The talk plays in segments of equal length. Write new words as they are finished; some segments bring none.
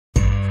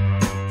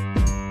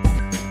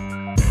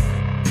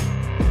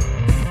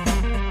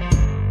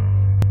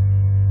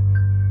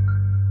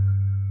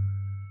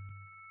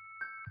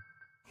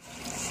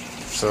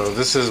So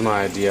this is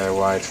my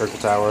DIY trickle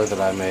tower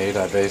that I made.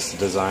 I based the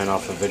design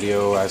off a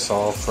video I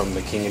saw from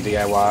the King of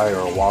DIY,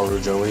 or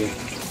Waru Joey,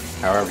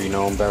 however you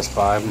know him best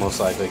by, most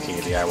likely King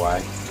of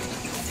DIY.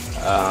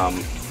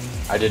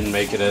 I didn't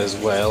make it as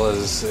well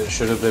as it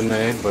should have been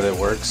made, but it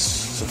works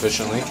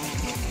sufficiently.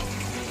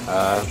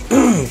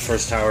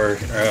 First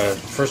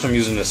I'm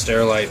using a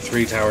Sterilite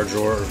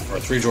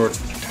 3-drawer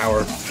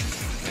tower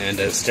and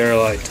a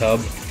Sterilite tub.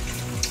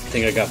 I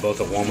think I got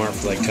both at Walmart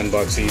for like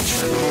 $10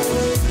 each.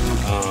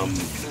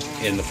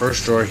 In the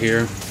first drawer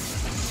here,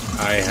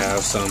 I have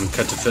some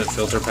cut-to-fit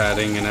filter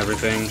padding and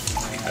everything.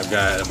 I've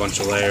got a bunch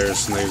of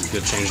layers and they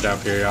get changed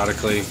out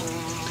periodically.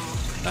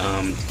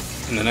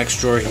 In the next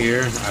drawer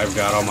here, I've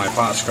got all my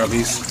pot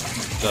scrubbies.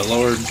 The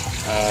lower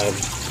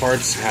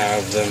parts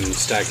have them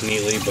stacked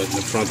neatly, but in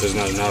the front there's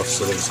not enough,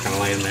 so they're just kind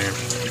of laying there.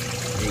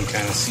 You can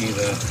kind of see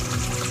the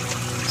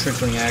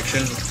trickling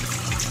action.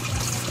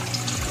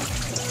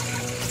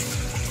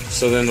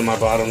 So then in my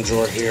bottom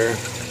drawer here,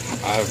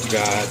 I've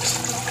got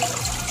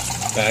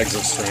bags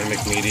of ceramic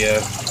media,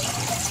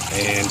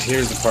 and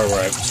here's the part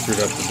where I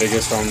screwed up the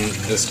biggest on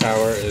this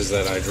tower is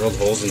that I drilled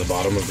holes in the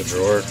bottom of the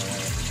drawer.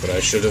 What I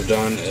should have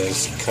done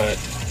is cut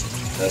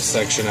a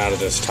section out of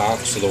this top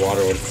so the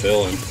water would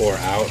fill and pour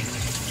out,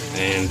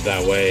 and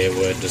that way it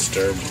would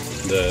disturb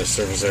the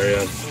surface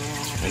area.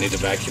 I need to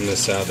vacuum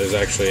this out. There's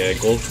actually a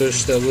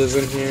goldfish that lives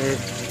in here.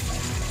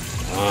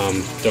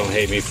 Don't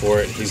hate me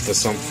for it. He's the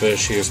sump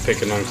fish. He was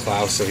picking on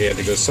Klaus, so he had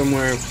to go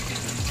somewhere.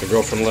 The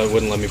girlfriend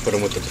wouldn't let me put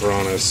him with the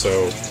piranhas,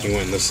 so he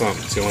went in the sump.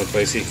 It's the only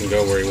place he can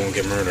go where he won't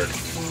get murdered.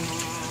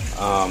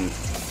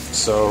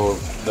 So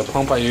the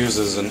pump I use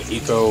is an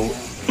Eco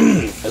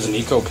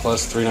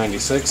Plus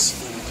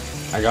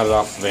 396. I got it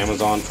off of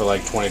Amazon for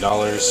like $20.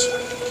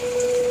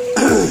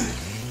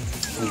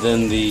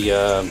 Then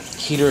the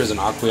heater is an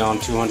Aqueon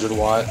 200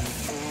 watt,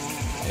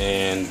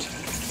 and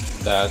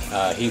that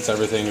heats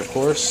everything, of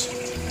course.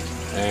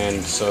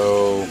 And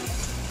so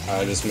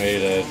I just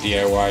made a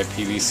DIY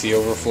Pvc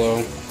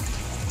Overflow,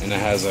 and it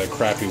has a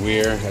crappy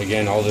Weir.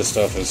 Again, all this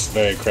stuff is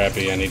very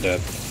crappy.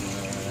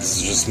 This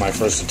is just my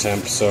first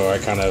attempt, so I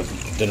kind of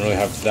didn't really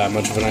have that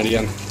much of an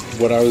idea on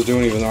what I was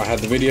doing, even though I had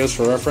the videos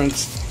for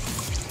reference.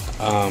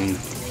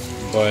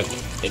 But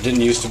it didn't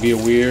used to be a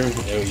Weir.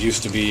 It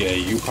used to be a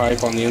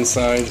U-pipe on the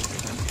inside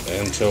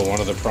until one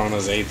of the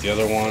piranhas ate the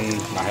other one.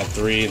 I had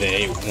 3, they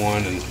ate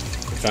one, and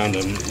found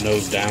them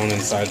nose down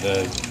inside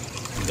the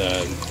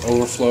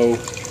overflow,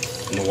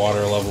 and the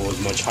water level was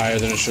much higher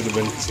than it should have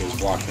been because it was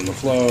blocking the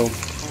flow.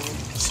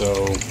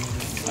 So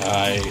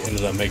I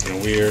ended up making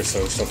a Weir,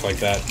 so stuff like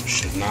that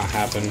should not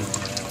happen.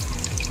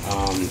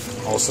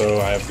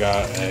 Also, I've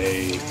got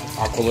a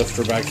aqua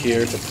lifter back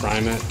here to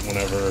prime it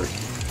whenever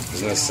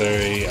it's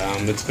necessary.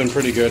 It's been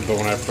pretty good, but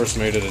when I first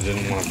made it, I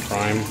didn't want to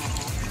prime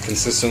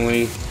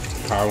consistently.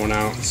 The power went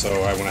out,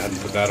 so I went ahead and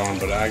put that on,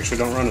 but I actually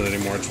don't run it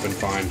anymore. It's been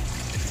fine.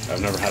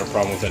 I've never had a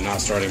problem with it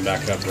not starting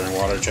back up during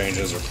water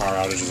changes or power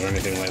outages or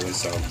anything lately,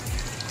 so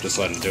just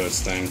letting it do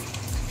its thing.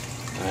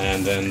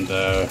 And then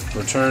the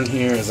return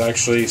here is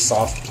actually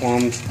soft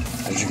plumbed.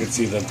 As you can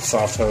see, the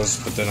soft hose,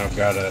 but then I've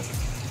got it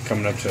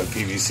coming up to a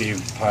PVC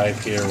pipe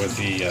here with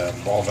the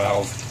ball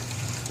valve.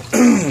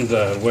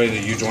 The way the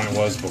U-joint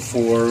was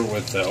before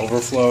with the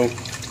overflow,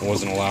 it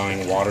wasn't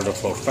allowing water to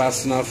flow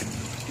fast enough,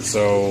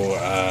 so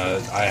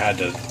I had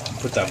to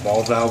put that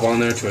ball valve on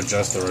there to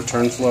adjust the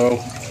return flow.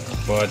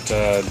 But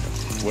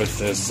with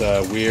this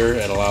Weir,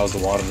 it allows the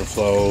water to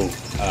flow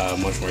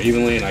much more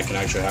evenly, and I can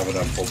actually have it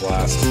on full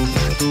blast.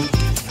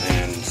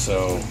 And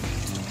so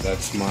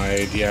that's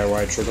my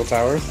DIY trickle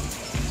tower.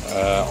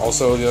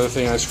 Also, the other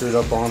thing I screwed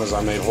up on is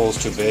I made holes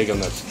too big on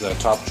the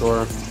top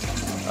drawer.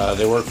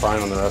 They work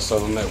fine on the rest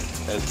of them.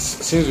 It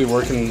seems to be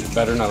working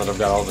better now that I've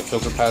got all the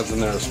filter pads in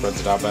there. It spreads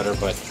it out better,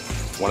 but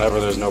whenever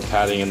there's no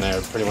padding in there,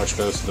 it pretty much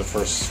goes to the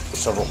first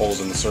several holes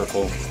in the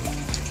circle.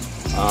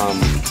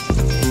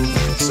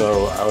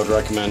 So I would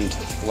recommend,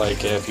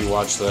 like, if you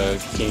watch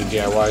the King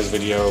DIY's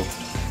video,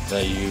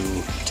 that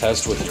you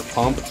test with your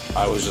pump.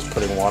 I was just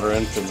putting water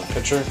in from the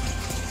pitcher,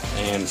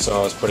 and so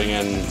I was putting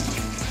in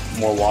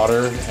more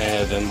water,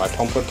 and then my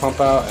pump would pump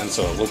out, and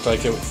so it looked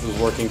like it was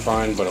working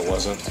fine, but it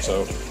wasn't.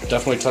 So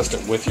definitely test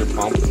it with your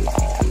pump,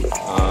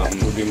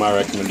 would be my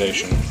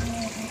recommendation.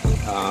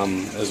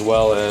 As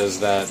well as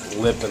that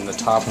lip in the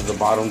top of the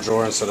bottom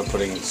drawer, instead of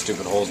putting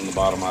stupid holes in the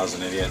bottom. I was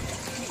an idiot.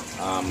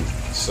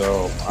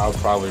 So I'll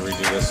probably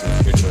redo this in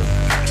the future,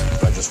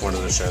 but I just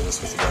wanted to share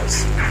this with you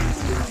guys.